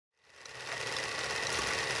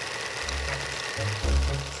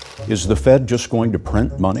Is the Fed just going to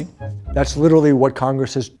print money? That's literally what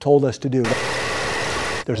Congress has told us to do.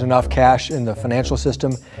 There's enough cash in the financial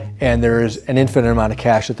system, and there is an infinite amount of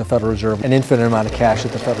cash at the Federal Reserve, an infinite amount of cash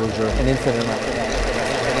at the Federal Reserve, an infinite amount of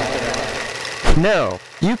cash. No,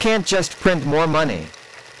 you can't just print more money.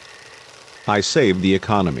 I saved the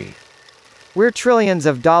economy. We're trillions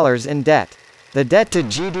of dollars in debt. The debt to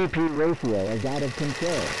GDP ratio is out of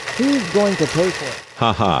control. Who's going to pay for it?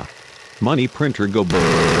 Haha. Money printer go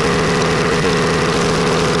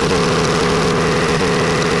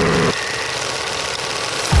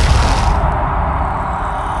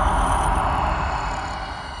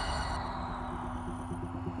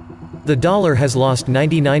The dollar has lost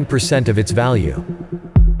 99% of its value.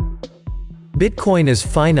 Bitcoin is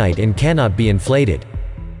finite and cannot be inflated.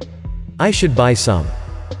 I should buy some.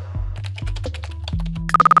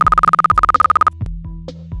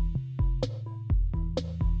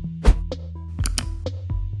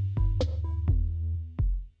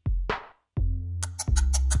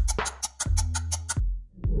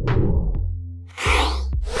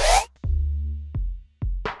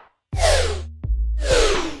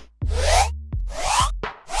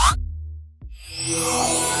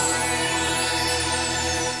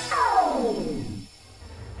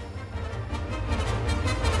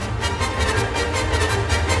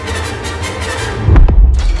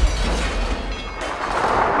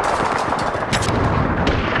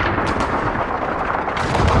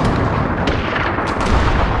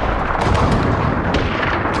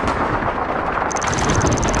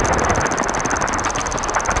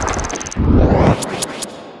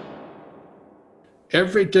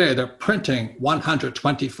 Every day they're printing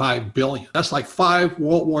 125 billion. That's like 5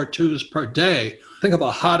 World War IIs per day. Think of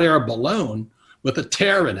a hot air balloon with a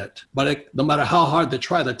tear in it. But no matter how hard they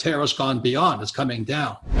try, the tear has gone beyond. It's coming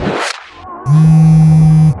down.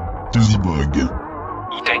 Deuxi bug.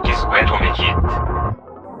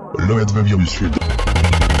 Le virus.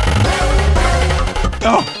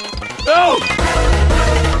 No! No!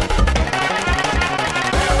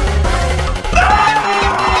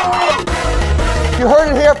 You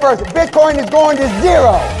heard it here first. Bitcoin is going to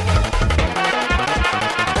zero.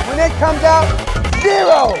 When it comes out,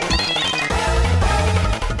 zero.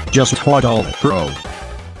 Just hodl, bro.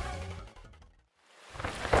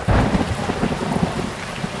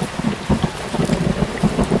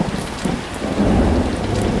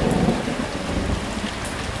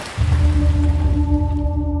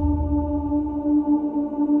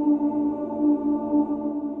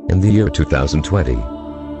 In the year 2020,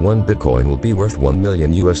 1 Bitcoin will be worth $1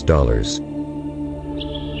 million US. The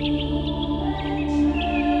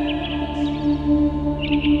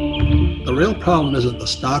real problem isn't the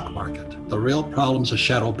stock market. The real problem is the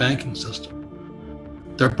shadow banking system.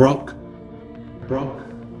 They're broke.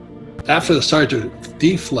 After they started to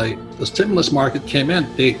deflate, the stimulus market came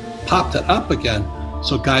in, they popped it up again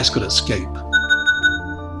so guys could escape.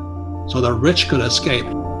 So the rich could escape.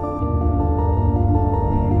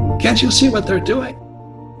 Can't you see what they're doing?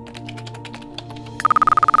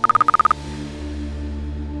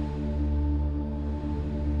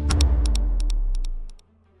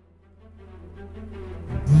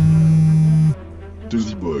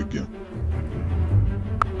 Deuxi bug.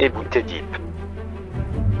 Ébouté deep.